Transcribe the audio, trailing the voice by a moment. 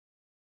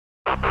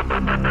Hey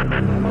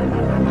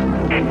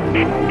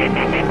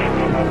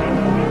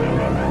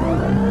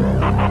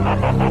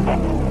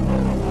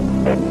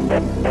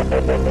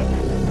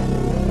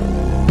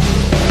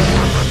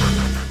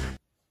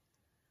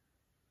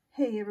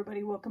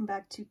everybody, welcome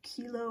back to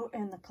Kilo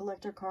and the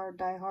Collector Card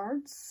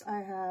Diehards.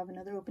 I have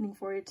another opening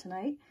for you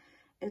tonight.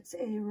 It's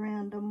a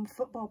random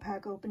football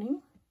pack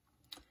opening.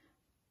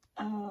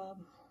 I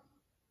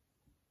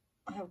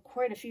have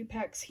quite a few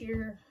packs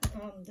here.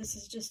 This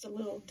is just a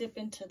little dip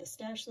into the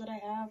stash that I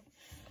have.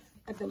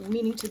 I've been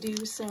meaning to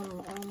do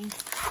some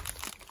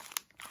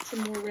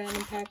more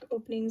random pack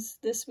openings.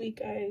 This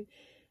week I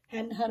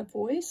hadn't had a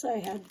voice. I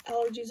had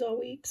allergies all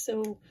week,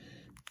 so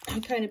I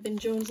kind of been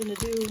jonesing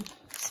to do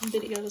some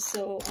videos.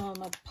 So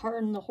I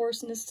pardon the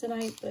hoarseness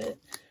tonight, but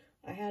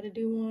I had to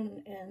do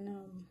one,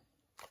 and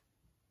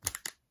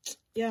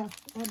yeah,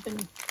 I've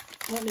been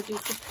wanting to do.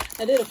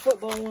 I did a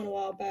football one a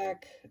while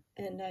back,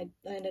 and I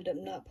ended up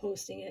not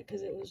posting it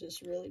because it was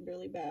just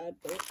really bad.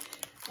 But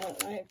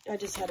I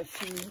just had a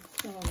few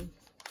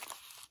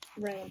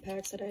random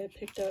packs that I had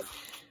picked up.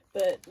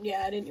 But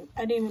yeah, I didn't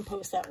even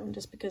post that one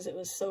just because it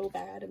was so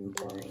bad and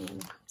boring.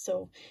 And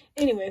so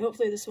anyway,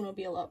 hopefully this one will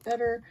be a lot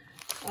better.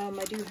 I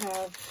do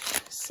have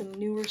some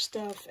newer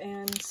stuff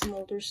and some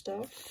older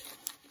stuff.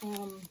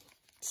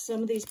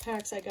 Some of these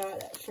packs I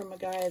got from a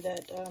guy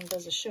that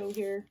does a show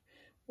here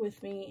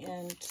with me,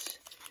 and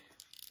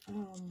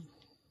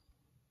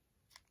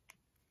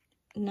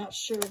I'm not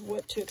sure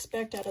what to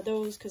expect out of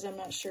those, because I'm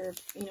not sure if,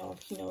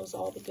 if he knows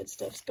all the good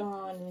stuff's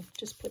gone and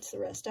just puts the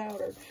rest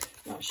out, or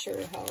not sure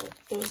how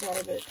those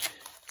are. But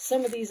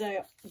some of these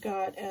I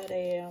got at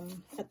a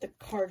at the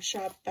card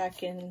shop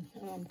back in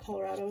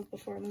Colorado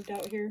before I moved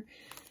out here.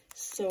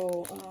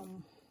 So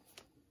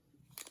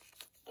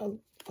a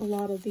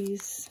lot of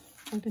these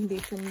are going to be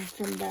from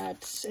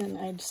that, and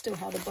I still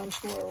have a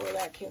bunch more where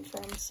that came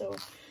from. So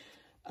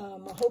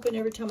I'm hoping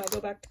every time I go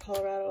back to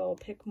Colorado, I'll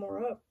pick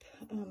more up.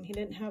 He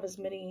didn't have as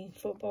many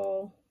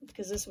football,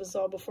 because this was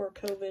all before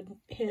COVID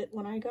hit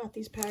when I got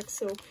these packs.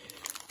 So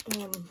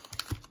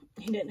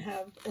he didn't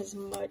have as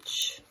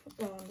much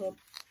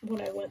when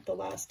I went the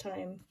last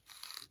time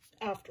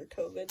after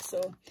COVID.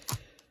 So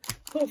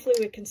hopefully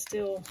we can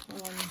still,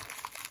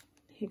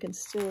 he can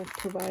still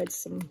provide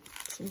some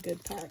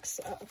good packs.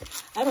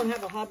 I don't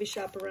have a hobby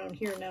shop around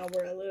here now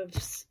where I live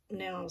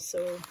now,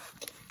 so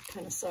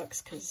kind of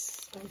sucks,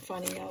 because I'm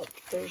finding out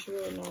there's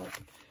really not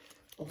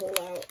a whole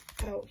lot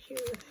out here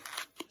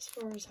as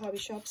far as hobby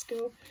shops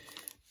go.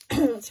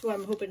 That's why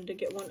I'm hoping to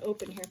get one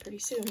open here pretty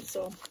soon.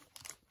 So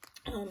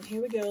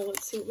here we go.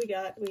 Let's see what we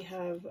got. We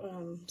have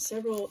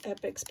several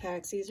Epics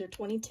packs. These are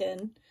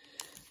 2010,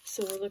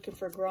 so we're looking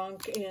for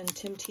Gronk and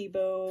Tim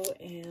Tebow,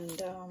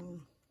 and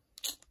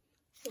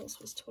what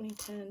else was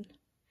 2010?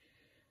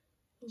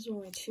 Those are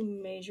only two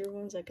major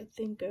ones I could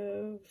think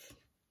of.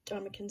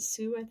 Dominican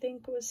Sue, I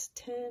think, was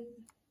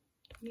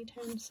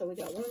 2010. So we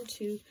got 1,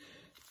 2,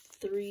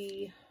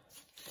 3,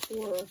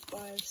 4,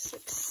 5,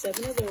 6,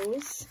 7 of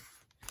those.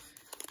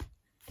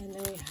 And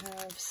then we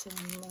have some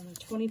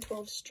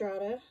 2012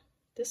 Strata.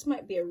 This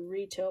might be a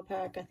retail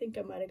pack. I think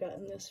I might have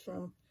gotten this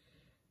from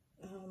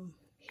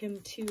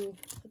him too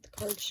at the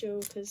card show,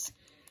 because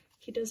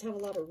he does have a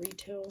lot of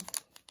retail.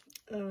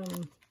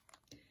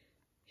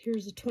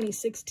 Here's a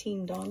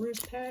 2016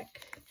 Donruss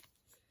pack.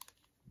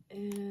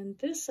 And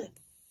this, I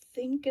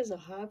think, is a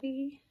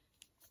hobby.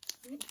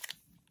 I don't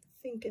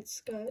think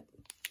it's got,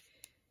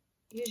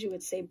 usually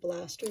would say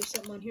Blaster or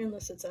something on here,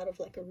 unless it's out of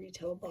like a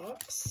retail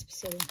box.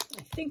 So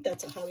I think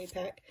that's a hobby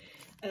pack.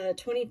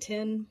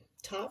 2010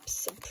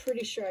 Tops. I'm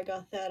pretty sure I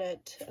got that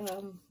at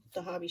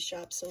the hobby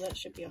shop, so that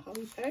should be a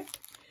hobby pack.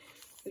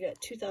 We got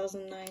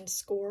 2009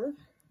 Score.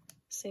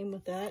 Same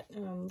with that.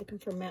 Looking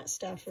for Matt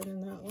Stafford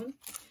in that one.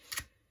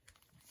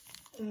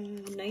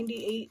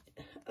 98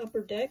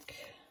 Upper Deck.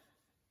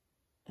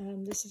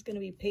 This is going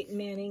to be Peyton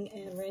Manning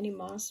and Randy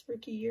Moss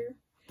rookie year.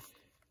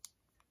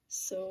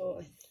 So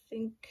I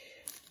think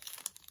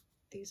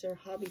these are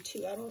hobby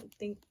too. I don't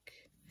think,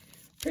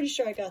 pretty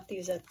sure I got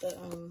these at the,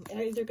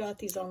 I either got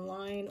these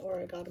online or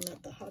I got them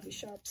at the hobby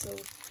shop. So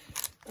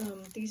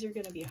these are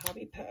going to be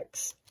hobby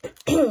packs.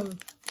 All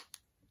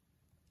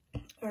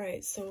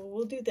right, so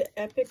we'll do the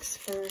Epics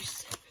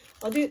first.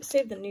 I'll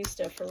save the new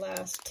stuff for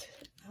last,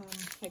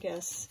 I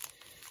guess.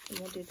 And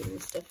we'll do the new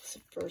stuff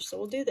first. So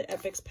we'll do the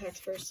Epics packs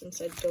first,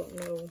 since I don't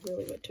know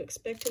really what to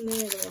expect in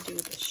there. Then we'll do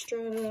the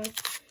Strata,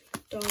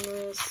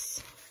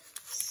 Donruss,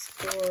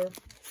 Score,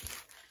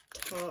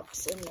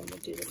 Tops, and then we'll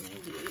do the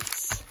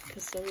 98s,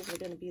 because those are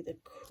going to be the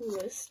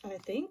coolest, I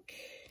think.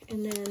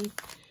 And then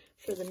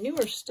for the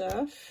newer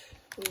stuff,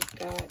 we've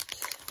got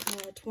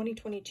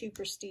 2022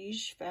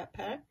 Prestige Fat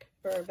Pack,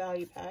 or a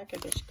Value Pack, I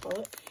guess you call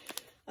it.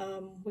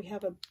 We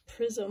have a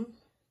Prism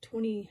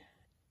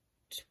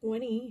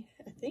 2020,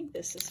 I think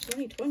this is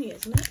 2020,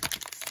 isn't it?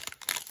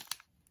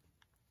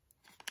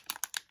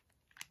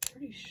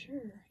 Pretty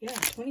sure. Yeah,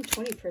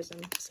 2020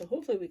 Prism. So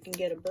hopefully we can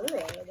get a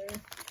Burrow out of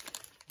there.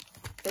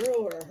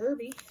 Burrow or a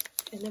Herbie.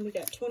 And then we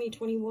got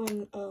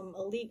 2021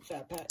 Elite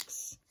Fat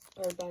Packs,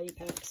 or Value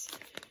Packs.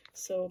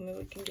 So maybe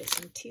we can get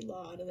some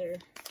T-Law out of there.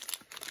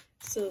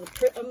 So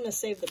I'm going to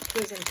save the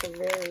Prism for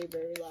very,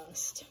 very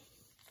last.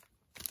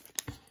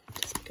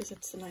 Just because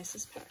it's the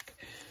nicest pack.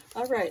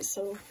 Alright,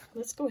 so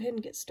let's go ahead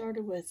and get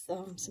started with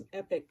some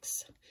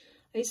epics.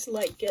 I used to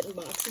like getting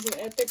boxes of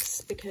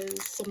epics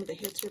because some of the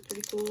hits were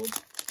pretty cool.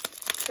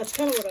 That's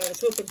kind of what I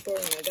was hoping for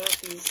when I got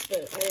these,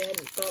 but I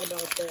hadn't thought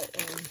about that.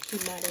 You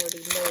might already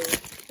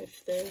know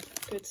if the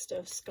good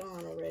stuff's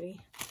gone already.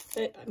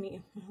 But, I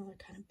mean, well, they're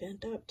kind of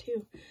bent up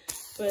too.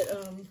 But,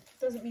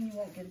 doesn't mean you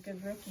won't get a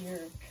good rookie or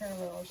a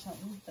parallel or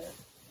something. But,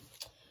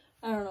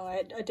 I don't know.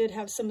 I did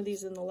have some of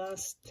these in the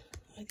last,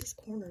 these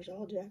corners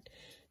all jacked.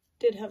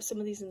 Did have some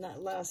of these in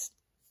that last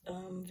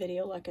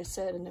video, like I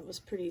said, and it was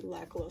pretty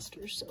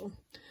lackluster. So,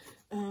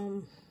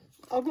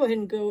 I'll go ahead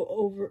and go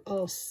over,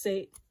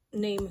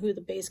 name who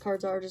the base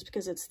cards are just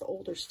because it's the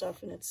older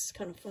stuff and it's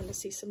kind of fun to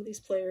see some of these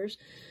players.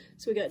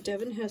 So we got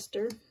Devin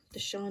Hester,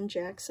 Deshaun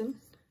Jackson,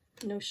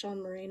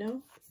 Sean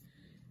Moreno,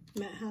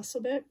 Matt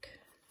Hasselbeck,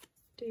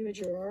 David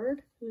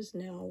Gerard, who's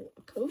now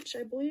a coach,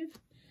 I believe,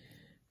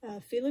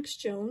 Felix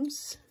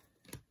Jones,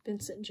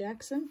 Vincent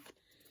Jackson,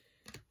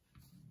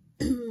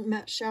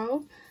 Matt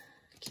Schaub,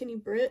 Kenny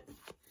Britt,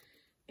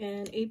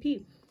 and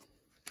AP.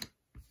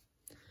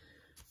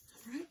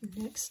 Alright,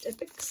 next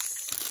epics.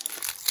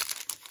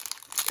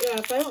 Yeah,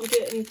 if I don't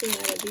get anything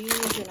out of these,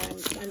 then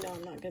I know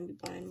I'm not going to be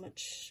buying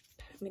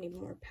many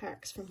more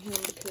packs from him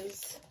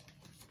because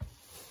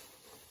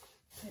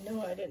I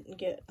know I didn't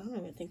get, I don't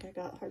even think I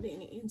got hardly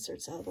any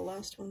inserts out of the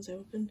last ones I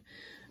opened.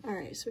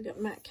 Alright, so we got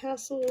Matt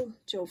Castle,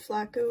 Joe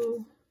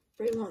Flacco,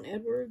 Braylon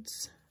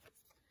Edwards,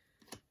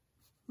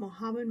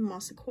 Mohamed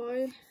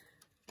Massaquoi,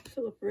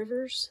 Phillip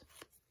Rivers,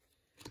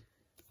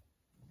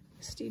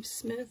 Steve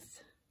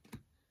Smith,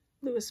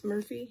 Lewis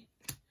Murphy,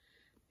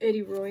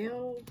 Eddie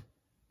Royale,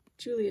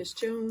 Julius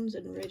Jones,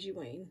 and Reggie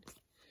Wayne.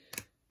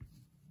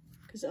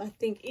 Because I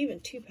think even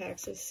 2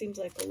 packs, it seems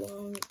like a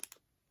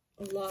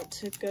lot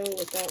to go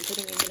without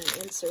getting even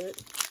an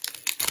insert.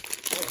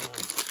 I don't know.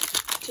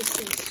 It just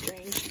seems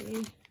strange to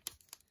me.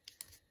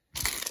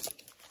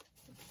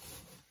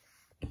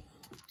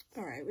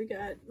 Alright, we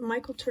got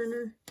Michael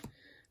Turner,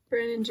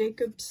 Brandon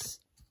Jacobs,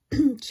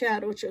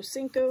 Chad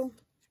Ochocinco,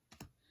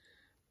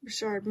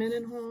 Rashard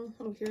Mendenhall.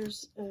 Oh,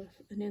 here's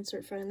an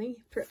insert finally.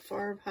 Brett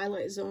Favre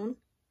Highlight Zone.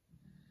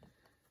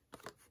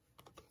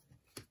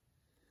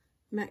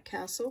 Matt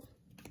Castle,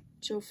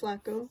 Joe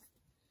Flacco,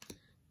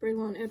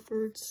 Braylon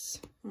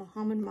Edwards,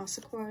 Mohamed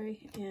Massaquoi,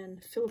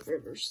 and Phillip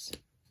Rivers.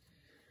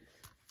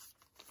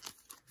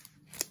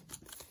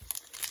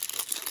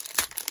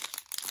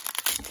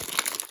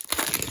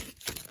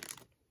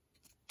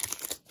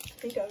 I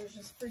think I was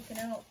just freaking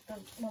out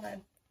when I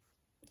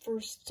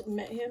first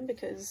met him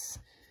because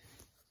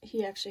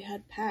he actually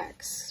had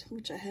packs,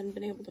 which I hadn't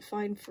been able to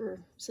find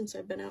since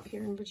I've been out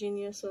here in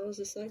Virginia. So I was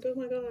just like, oh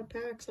my god,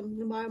 packs, I'm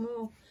gonna buy them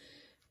all.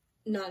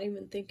 Not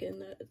even thinking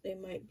that they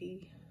might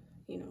be,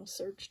 you know,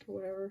 searched or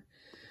whatever.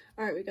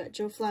 Alright, we got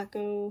Joe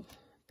Flacco,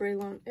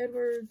 Braylon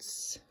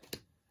Edwards,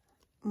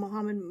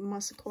 Mohamed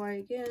Massaquoi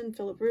again,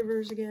 Phillip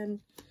Rivers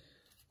again,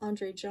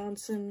 Andre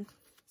Johnson,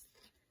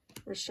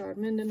 Rashard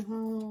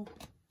Mendenhall,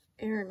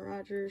 Aaron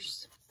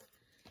Rodgers,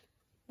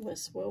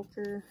 Wes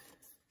Welker,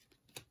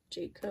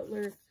 Jay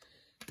Cutler,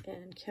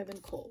 and Kevin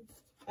Kolb.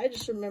 I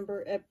just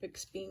remember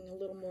epics being having a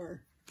little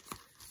more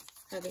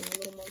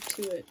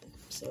to it,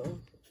 so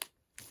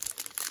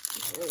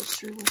not really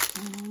sure what's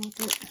going on with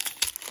it.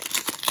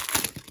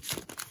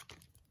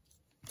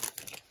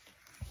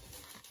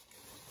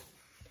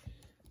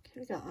 Okay,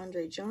 we got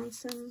Andre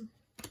Johnson,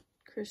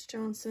 Chris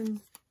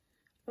Johnson.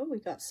 Oh, we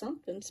got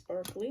something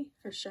sparkly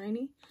or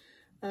shiny.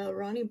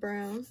 Ronnie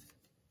Brown.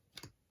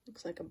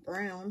 Looks like a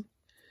brown.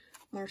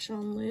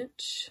 Marshawn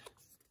Lynch.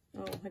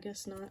 Oh, I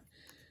guess not.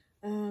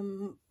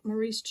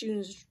 Maurice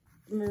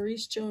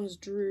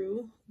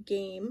Jones-Drew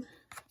game.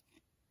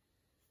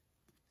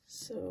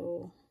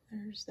 So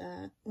there's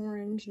that.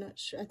 Orange, not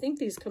sure. I think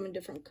these come in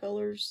different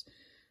colors.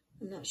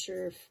 I'm not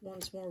sure if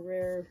one's more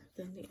rare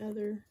than the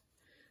other.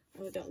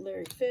 We got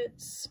Larry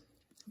Fitz,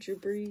 Drew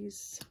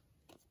Brees,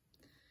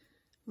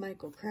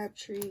 Michael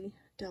Crabtree,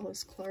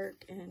 Dallas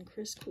Clark, and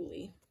Chris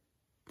Cooley.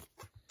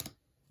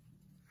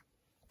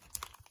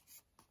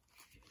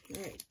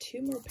 Alright,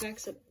 2 more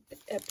packs of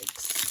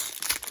epics.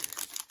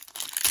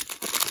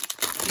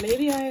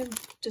 Maybe I'm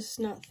just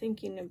not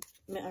thinking of,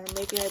 or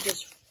maybe I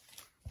just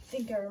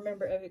think I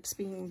remember epics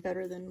being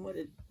better than what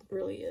it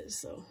really is,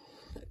 so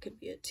that could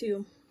be it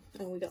too.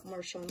 And we got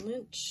Marshawn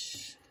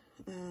Lynch,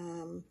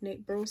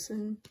 Nate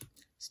Brosen,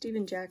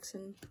 Steven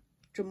Jackson,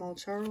 Jamal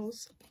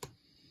Charles.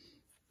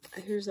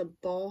 Here's a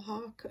ball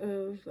hawk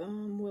of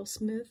Will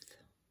Smith,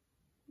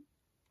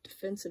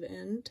 defensive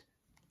end.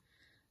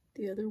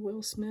 The other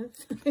Will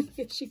Smith, I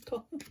guess you'd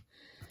call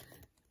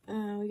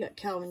him. We got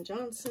Calvin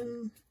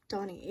Johnson,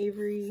 Donnie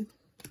Avery,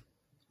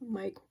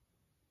 Mike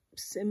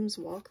Sims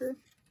Walker,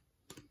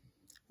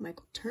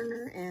 Michael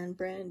Turner, and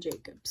Brandon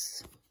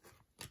Jacobs.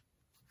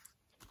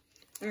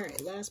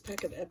 Alright, last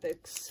pack of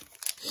epics.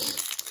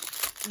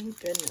 Thank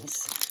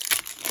goodness.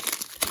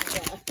 Oh my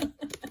god.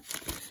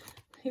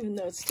 even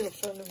though it's still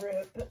fun to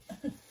rip.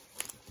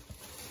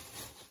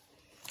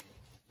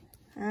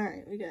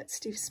 Alright, we got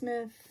Steve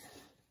Smith,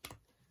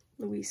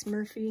 Louis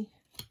Murphy,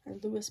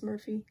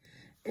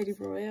 Eddie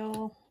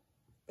Royal,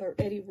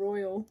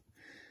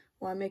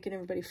 while I'm making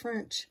everybody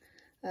French,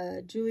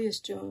 Julius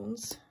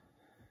Jones,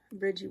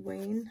 Reggie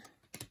Wayne,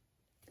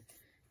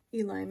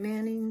 Eli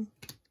Manning,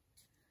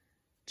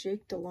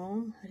 Jake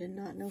Delhomme. I did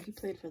not know he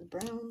played for the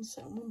Browns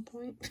at one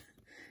point.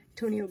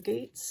 Antonio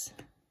Gates,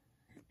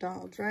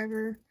 Donald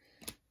Driver,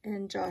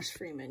 and Josh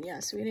Freeman.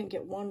 Yeah, so we didn't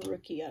get one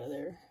rookie out of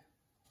there.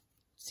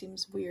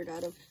 Seems weird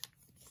out of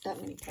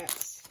that many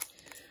packs.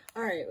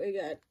 Alright, we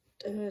got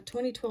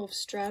 2012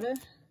 Strata.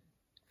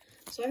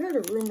 So I heard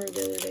a rumor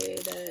the other day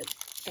that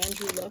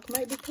Andrew Luck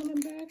might be coming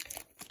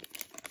back.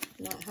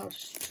 Not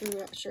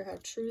sure how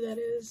true that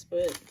is,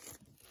 but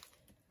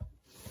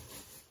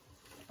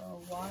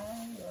why?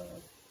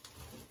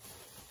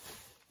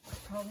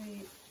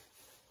 Probably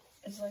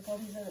it's like all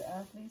these other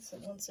athletes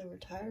that once they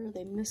retire,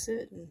 they miss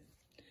it, and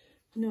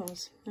who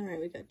knows. Alright,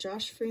 we got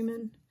Josh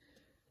Freeman,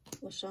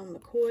 LaShawn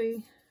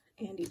McCoy,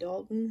 Andy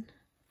Dalton,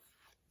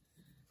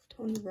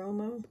 Tony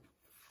Romo,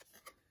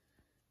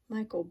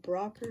 Michael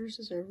Brockers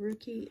is our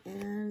rookie,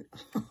 and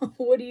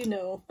what do you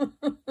know?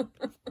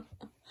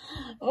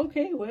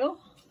 Okay, well,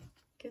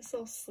 guess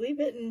I'll sleeve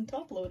it and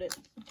top load it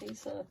in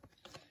case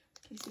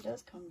he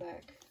does come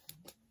back.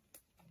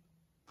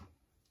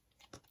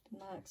 Did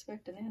not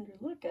expect an Andrew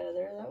Luck out of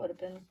there. That would have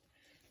been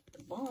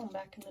the bomb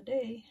back in the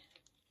day.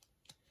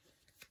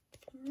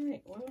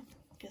 Alright, well,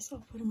 guess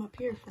I'll put him up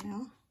here for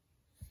now.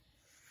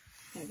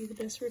 Might be the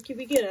best rookie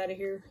we get out of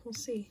here. We'll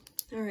see.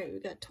 Alright, we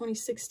got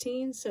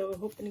 2016, so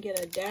hoping to get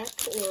a Dak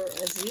or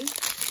a Zeke.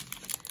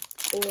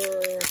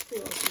 Or,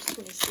 who else is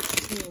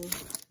 2016?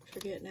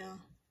 Forget now.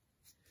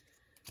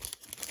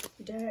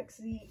 Dak,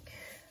 Zeke.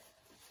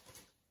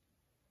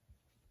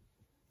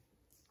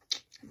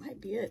 That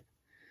might be it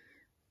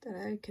that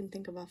I can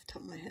think of off the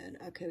top of my head.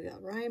 Okay, we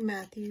got Ryan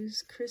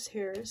Matthews, Chris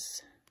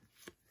Harris,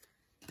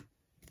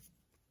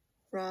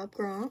 Rob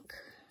Gronk,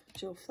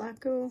 Joe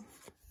Flacco,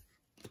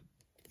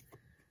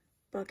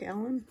 Buck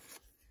Allen,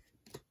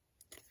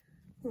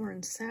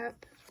 Warren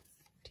Sapp,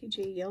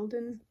 TJ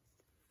Yeldon,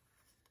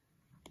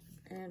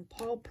 and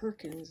Paul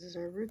Perkins is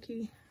our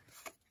rookie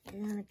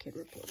and a kid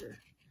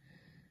reporter.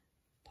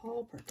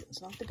 Paul Perkins,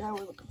 not the guy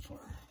we're looking for.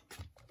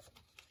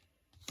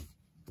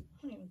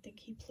 I don't even think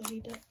he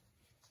played that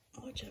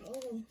much at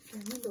all, if I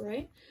remember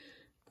right.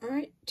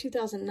 Alright,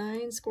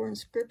 2009 score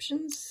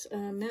inscriptions,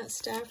 Matt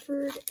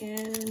Stafford,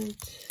 and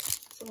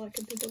that's all I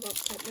can think of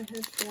off the top of my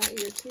head for that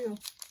year too.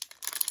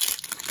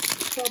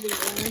 Probably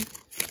one.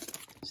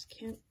 Just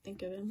can't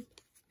think of him.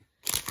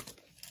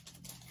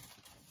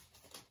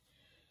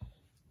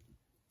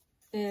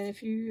 And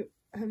if you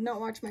have not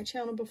watched my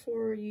channel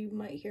before, you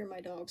might hear my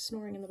dog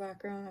snoring in the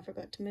background. I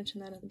forgot to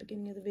mention that at the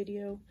beginning of the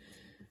video.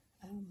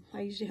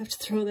 I usually have to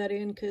throw that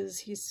in because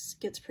he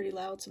gets pretty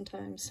loud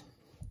sometimes.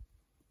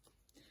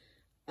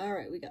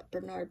 Alright, we got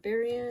Bernard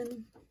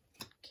Berrien,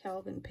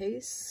 Calvin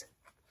Pace,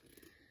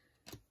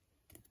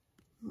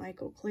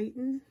 Michael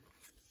Clayton,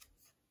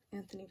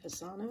 Anthony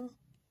Fasano,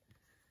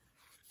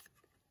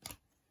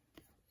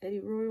 Eddie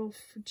Royal,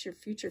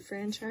 future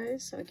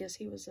franchise, so I guess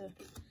he was a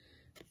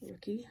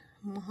rookie,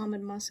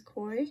 Muhammad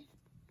Massaquoi,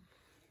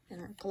 and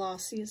our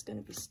glossy is going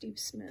to be Steve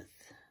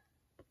Smith.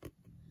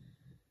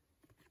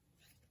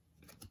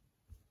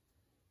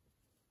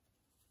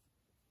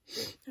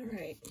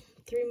 Alright,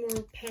 3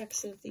 more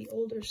packs of the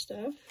older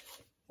stuff,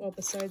 well,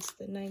 besides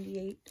the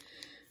 98.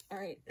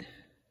 Alright,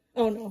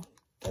 oh no,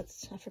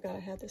 I forgot I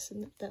had this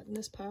in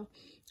this pile.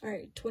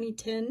 Alright,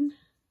 2010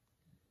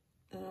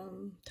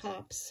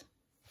 tops.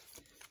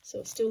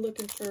 So still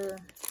looking for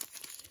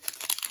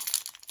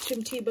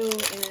Jim Tebow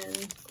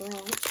and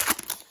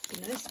Gronk.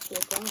 Be nice to pull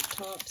Gronk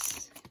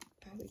tops.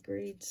 Probably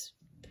grades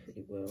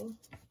pretty well.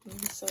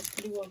 So it's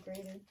pretty well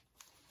graded.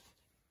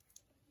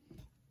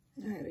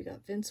 Alright, we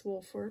got Vince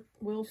Wilfork,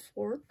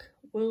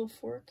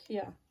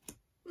 yeah.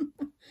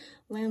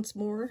 Lance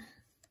Moore.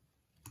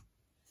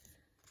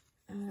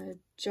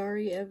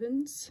 Jari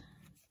Evans,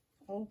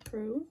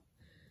 All-Pro.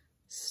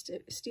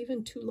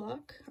 Stephen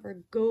Tulloch. Our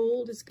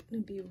gold is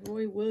going to be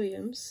Roy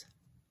Williams.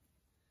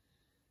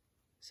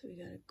 So we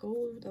got a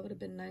gold. That would have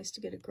been nice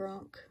to get a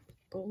Gronk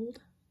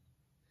gold.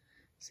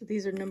 So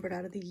these are numbered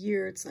out of the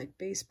year. It's like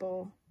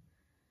baseball.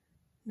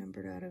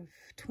 Numbered out of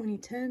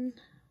 2010.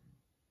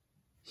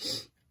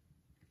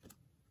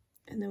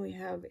 And then we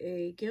have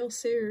a Gale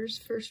Sayers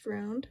first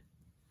round.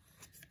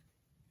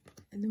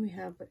 And then we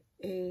have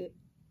a,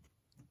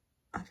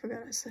 I forgot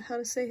how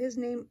to say his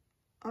name,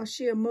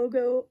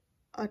 Oshiamogo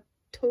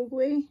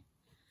Atogwe.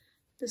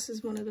 This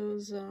is one of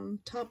those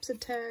Topps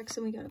attacks.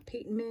 And we got a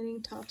Peyton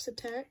Manning Topps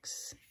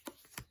attacks.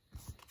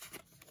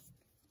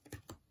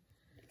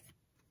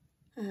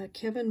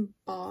 Kevin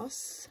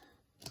Boss.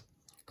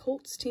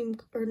 Colts team,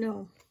 or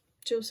no,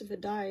 Joseph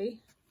Adai.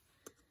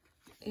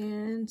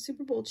 And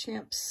Super Bowl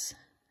champs,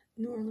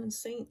 New Orleans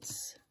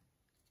Saints.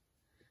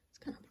 It's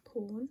kind of a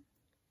cool one.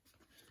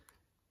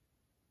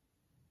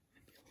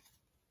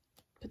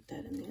 Put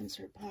that in the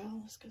insert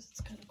pile just because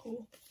it's kind of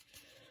cool.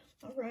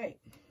 All right,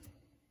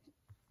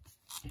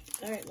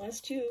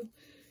 last two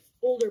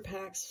older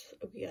packs.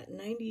 We got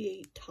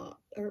 98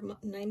 top, or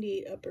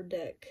 98 upper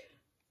deck.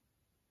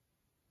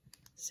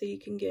 So you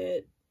can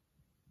get,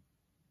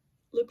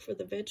 look for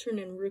the veteran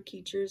and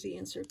rookie jersey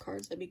insert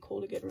cards. That'd be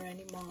cool to get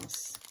Randy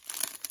Moss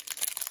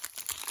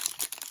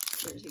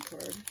jersey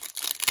card.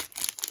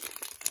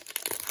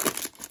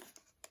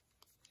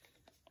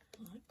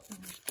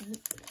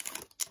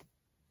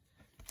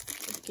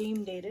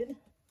 Game dated.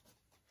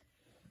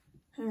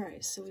 All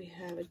right, so we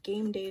have a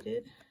game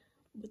dated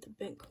with the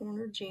bent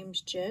corner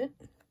James Jett,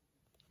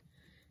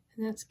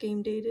 and that's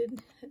game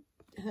dated.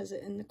 It has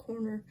it in the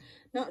corner.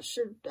 Not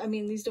sure. I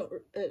mean, these don't.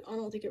 I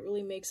don't think it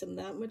really makes them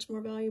that much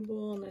more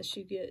valuable unless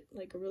you get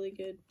like a really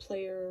good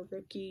player or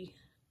rookie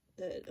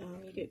that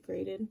you get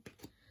graded.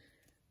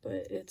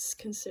 But it's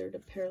considered a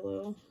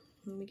parallel.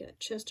 And we got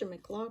Chester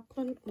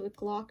McLaughlin.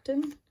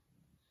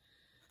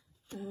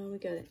 We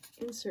got an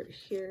insert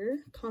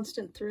here.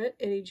 Constant Threat,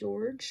 Eddie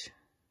George.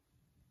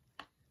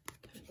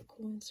 Kind of a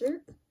cool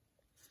insert.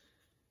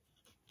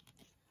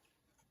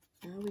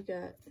 Now we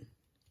got,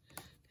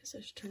 I guess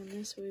I should turn them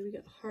this way. We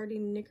got Hardy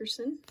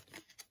Nickerson.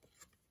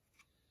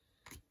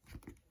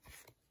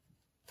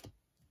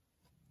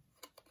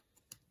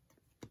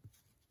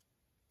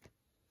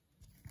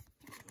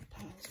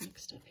 Piles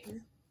mixed up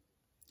here.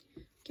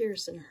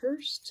 Garrison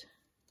Hurst.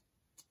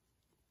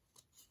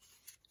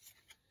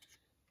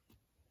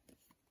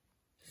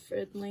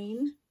 Fred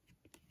Lane,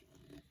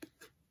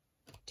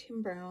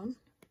 Tim Brown,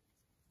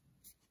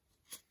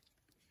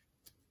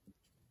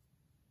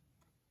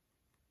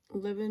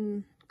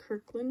 Levin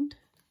Kirkland,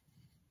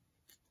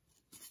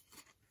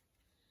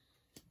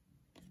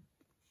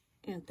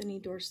 Anthony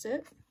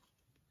Dorsett,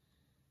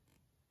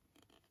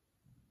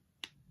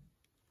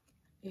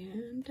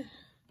 and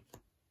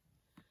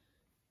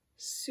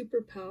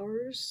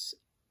Superpowers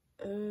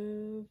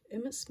of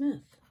Emmett Smith.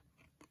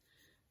 I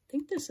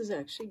think this is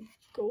actually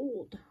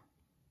gold.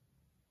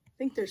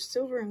 I think there's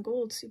silver and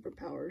gold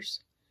superpowers.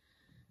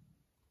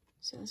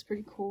 So that's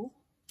pretty cool.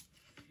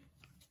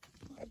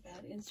 Not a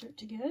bad insert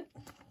to get.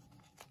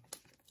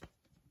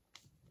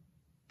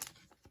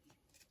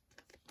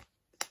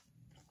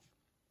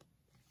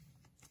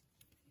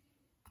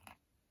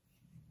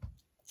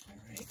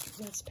 Alright,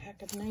 that's a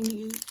pack of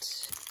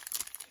 98.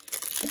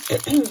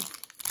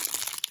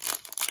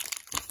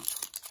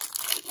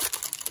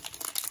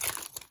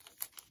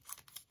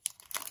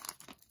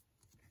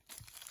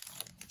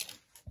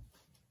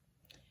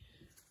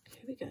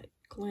 We got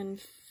Glenn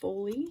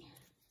Foley,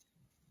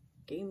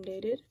 game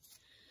dated.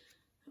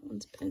 That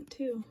one's bent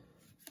too.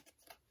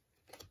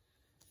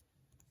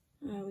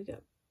 We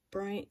got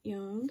Bryant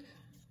Young,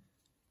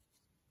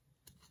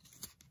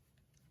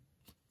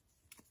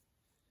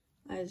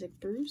 Isaac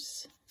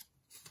Bruce,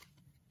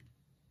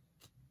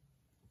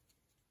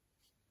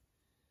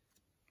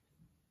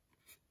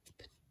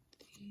 put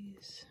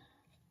these,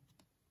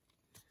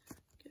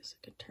 guess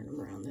I could turn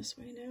them around this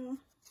way now.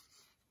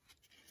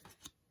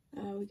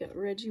 We got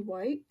Reggie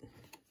White.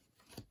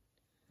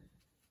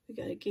 We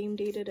got a game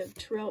dated of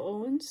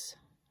Terrell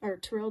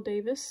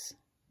Davis.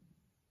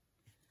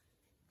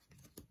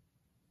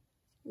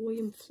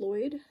 William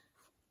Floyd.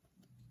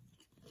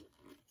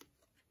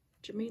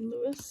 Jermaine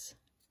Lewis.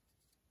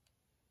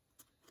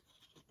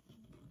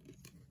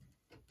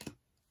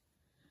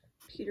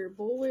 Peter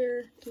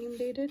Boulware, game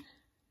dated.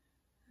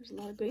 There's a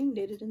lot of game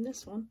dated in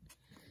this one.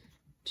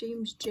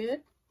 James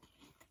Jett,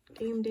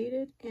 game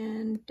dated.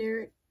 And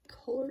Derek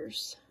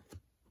Colors.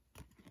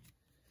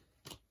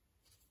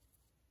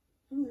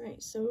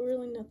 Alright, so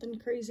really nothing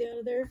crazy out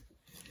of there.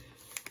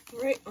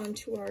 Alright, on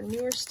to our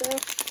newer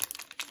stuff.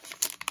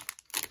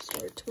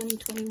 So our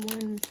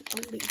 2021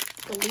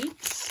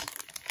 Elites.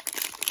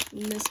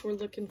 In this we're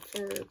looking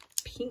for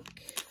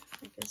pink,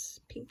 I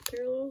guess pink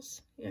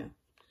parallels. Yeah,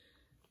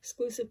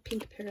 exclusive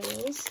pink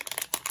parallels.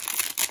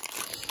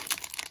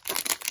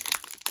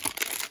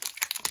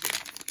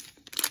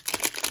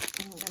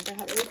 I don't remember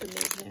how to open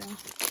these now.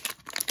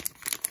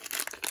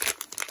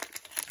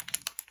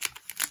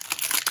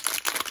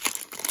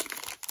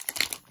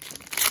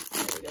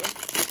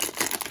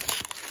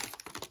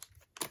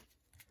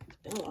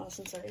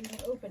 Since I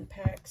didn't open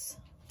packs.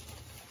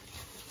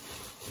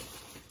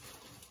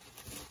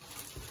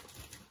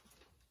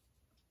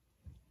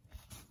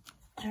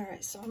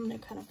 Alright, so I'm going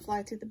to kind of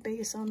fly through the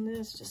base on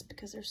this just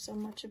because there's so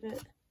much of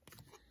it.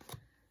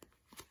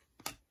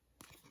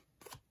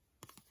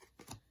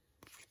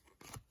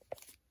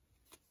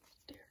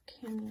 Derrick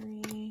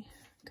Henry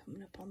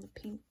coming up on the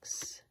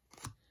pinks.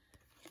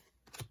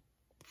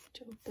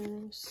 Joe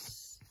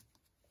Burrows,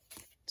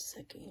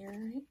 second year,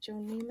 right? Joe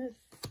Namath.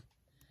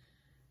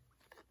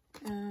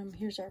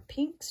 Here's our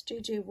pinks,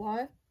 J.J.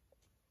 Watt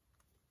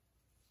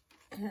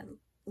and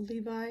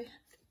Levi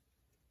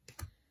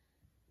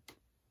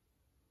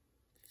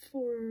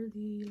for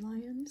the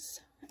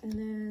Lions. And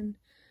then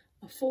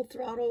a full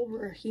throttle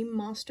Raheem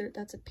Mostert,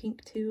 that's a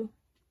pink too.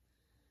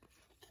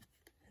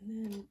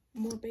 And then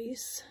more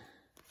base.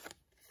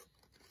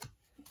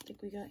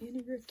 think we got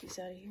any rookies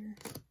out of here.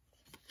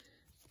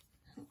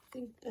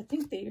 I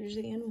think they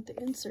usually end with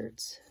the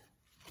inserts.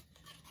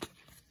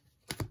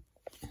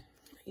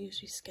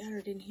 Usually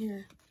scattered in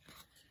here.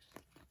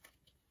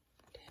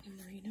 Danny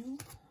Marino.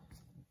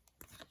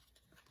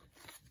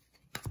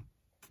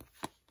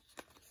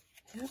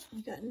 Yep,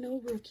 we got no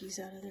rookies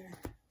out of there.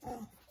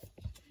 Oh.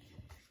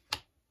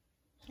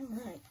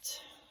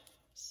 Alright.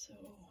 So,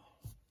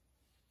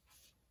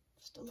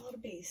 just a lot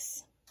of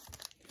base.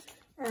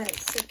 Alright,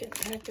 second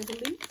pack of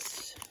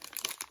elites.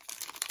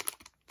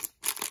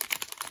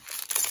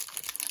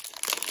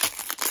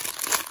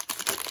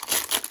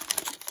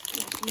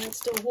 Might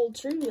still hold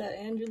true that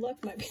Andrew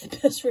Luck might be the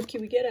best rookie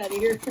we get out of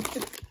here.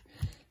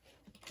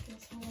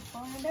 Guess we'll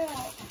find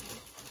out.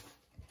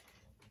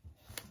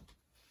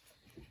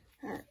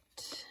 Alright.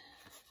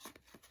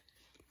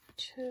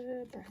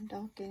 Brian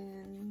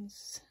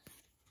Dawkins.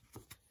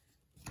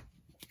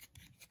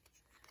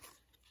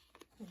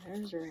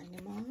 There's Randy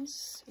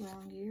Moss.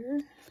 Wrong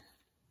year.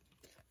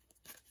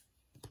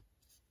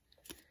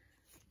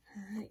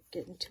 Alright,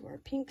 getting to our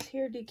pinks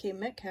here. DK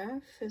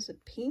Metcalf is a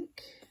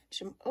pink.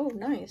 Oh,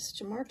 nice.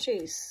 Jamar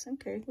Chase.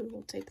 Okay, we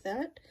will take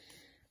that.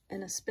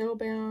 And a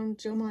Spellbound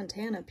Joe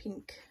Montana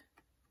pink.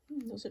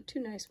 Those are two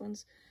nice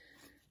ones.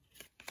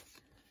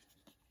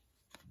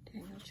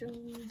 Daniel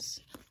Jones.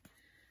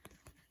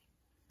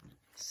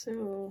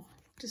 So,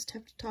 just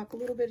have to talk a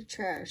little bit of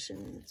trash,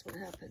 and that's what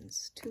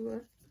happens.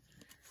 Tua.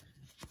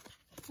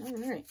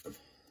 Alright. Go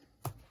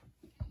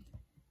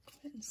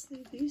ahead and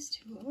sleeve these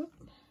two up.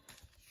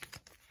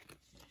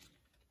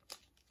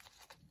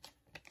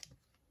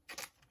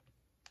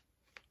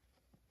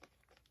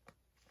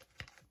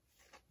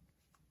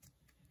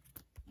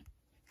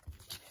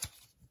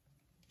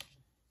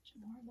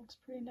 Looks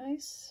pretty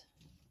nice.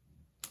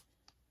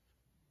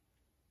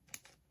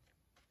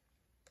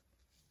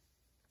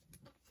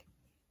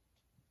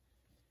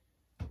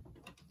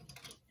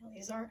 Now,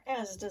 these aren't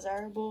as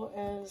desirable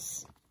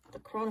as the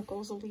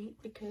Chronicles Elite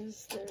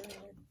because they're in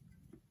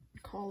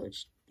their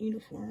college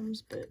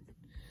uniforms, but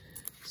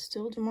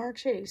still Jamar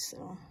Chase,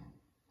 so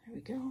there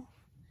we go.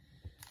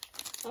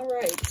 All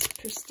right,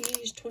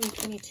 Prestige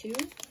 2022.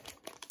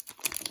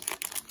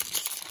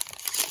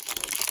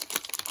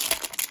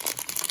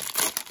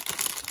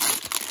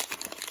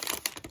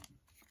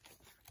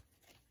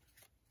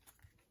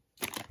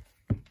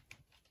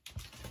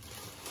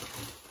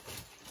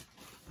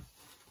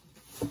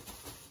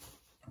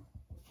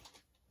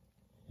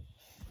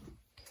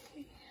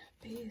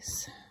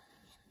 Base.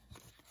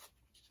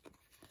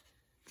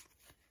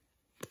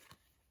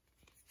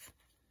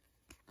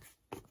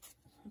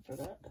 I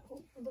forgot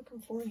what we're looking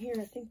for in here.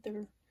 I think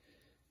they're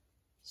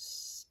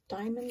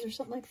diamonds or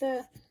something like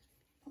that.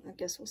 I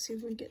guess we'll see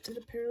if we can get to the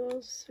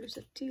parallels. There's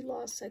a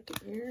T-Law second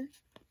here.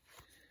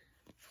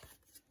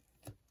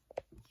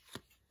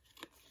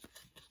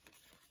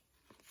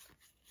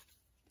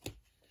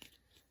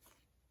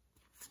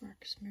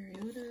 Marcus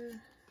Mariota.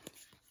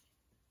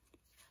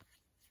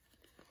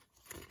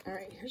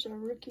 Alright, here's our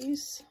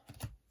rookies.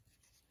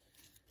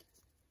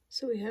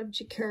 So we have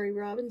Jakari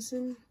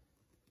Robertson,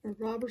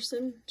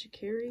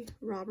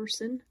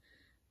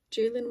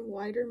 Jalen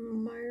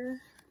Weidermeyer,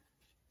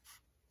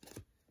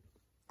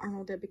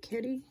 Arnold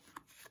Ebiketie,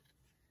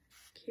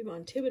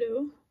 Kayvon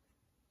Thibodeau,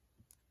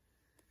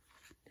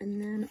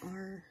 and then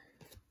our,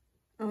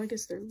 I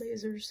guess they're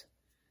lasers,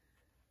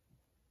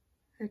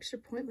 extra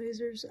point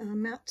lasers.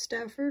 Matt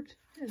Stafford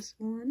is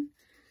one,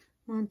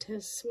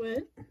 Montez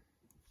Sweat.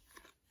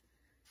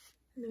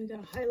 And then we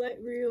got a highlight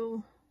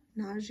reel,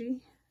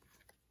 Najee,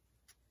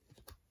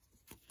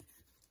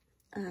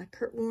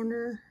 Kurt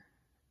Warner,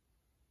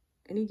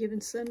 Any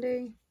Given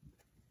Sunday,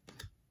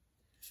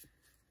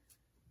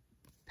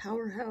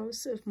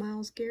 Powerhouse of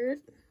Myles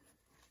Garrett,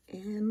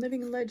 and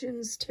Living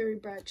Legends, Terry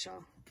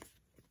Bradshaw.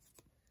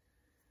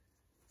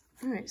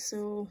 Alright,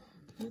 so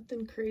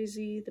nothing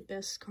crazy. The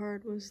best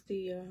card was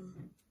the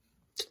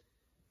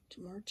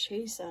Jamar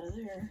Chase out of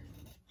there,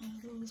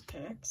 out of those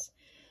packs.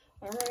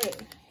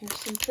 Alright, here's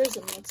some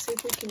Prism. Let's see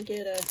if we can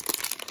get a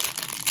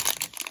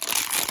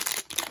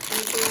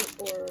Herbert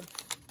or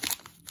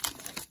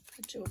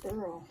a Joe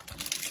Burrow.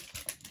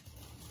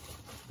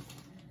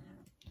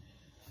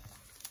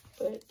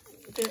 But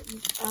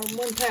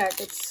one pack,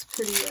 it's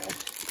pretty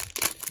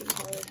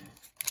hard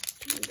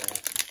to do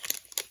that.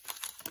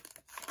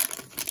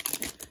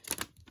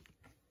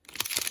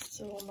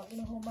 So I'm not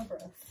going to hold my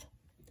breath.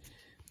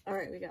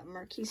 Alright, we got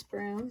Marquise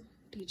Brown,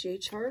 DJ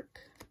Chark,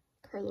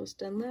 Carlos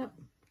Dunlap,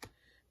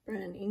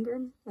 Brandon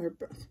Ingram,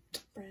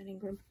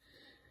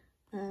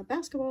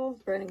 basketball,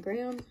 Brandon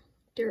Graham,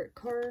 Derek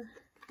Carr,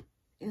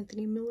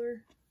 Anthony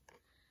Miller,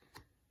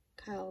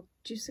 Kyle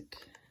Juszczyk,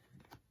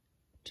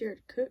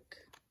 Jared Cook,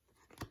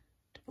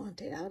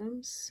 Devontae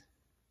Adams,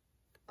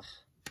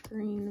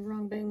 green, the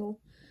wrong Bengal,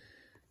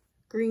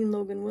 green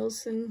Logan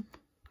Wilson,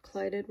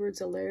 Clyde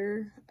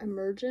Edwards-Helaire,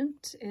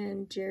 Emergent,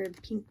 and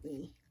Jared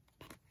Pinkney.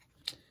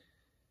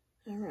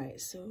 Alright,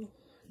 so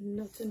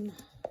nothing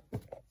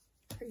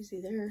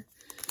crazy there.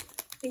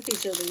 I think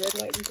these are the red,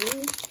 white, and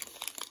blue.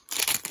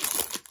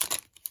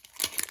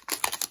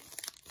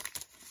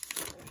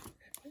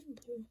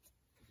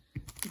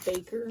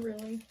 Baker,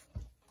 really.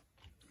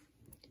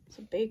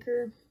 So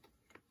Baker,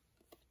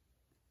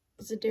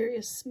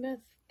 Zadarius Smith,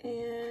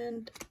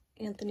 and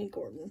Anthony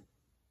Gordon.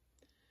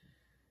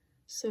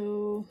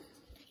 So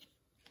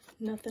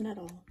nothing at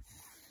all.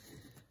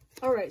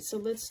 All right, so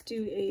let's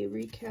do a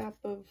recap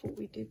of what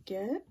we did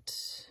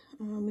get.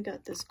 We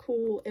got this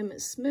cool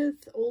Emmitt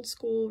Smith old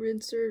school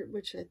insert,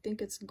 which I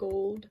think it's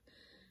gold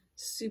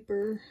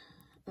superpowers.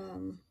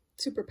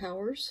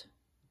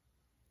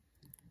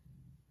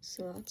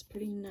 So that's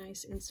pretty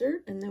nice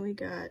insert. And then we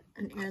got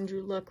an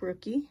Andrew Luck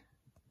rookie.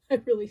 I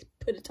really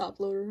put a top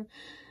loader.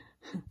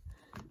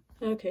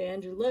 Okay,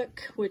 Andrew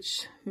Luck,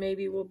 which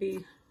maybe will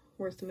be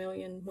worth $1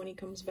 million when he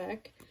comes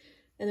back.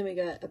 And then we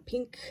got a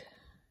pink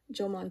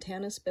Joe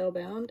Montana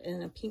Spellbound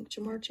and a pink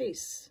Jamar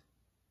Chase.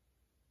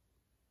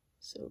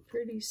 So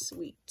pretty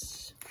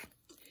sweet.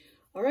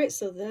 All right,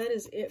 so that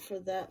is it for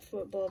that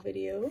football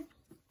video.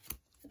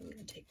 I'm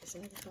going to take this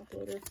out of the top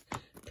loader.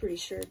 Pretty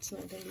sure it's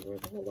not going to be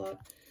worth a whole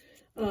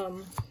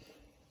lot.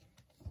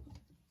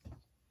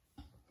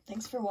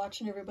 Thanks for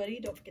watching, everybody.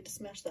 Don't forget to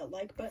smash that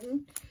like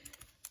button.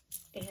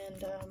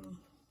 And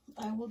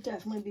I will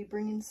definitely be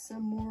bringing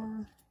some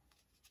more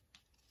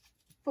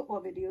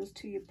football videos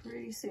to you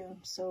pretty soon.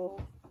 So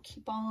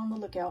keep on the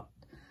lookout.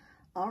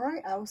 All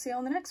right, I will see you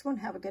on the next one.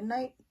 Have a good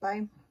night.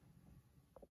 Bye.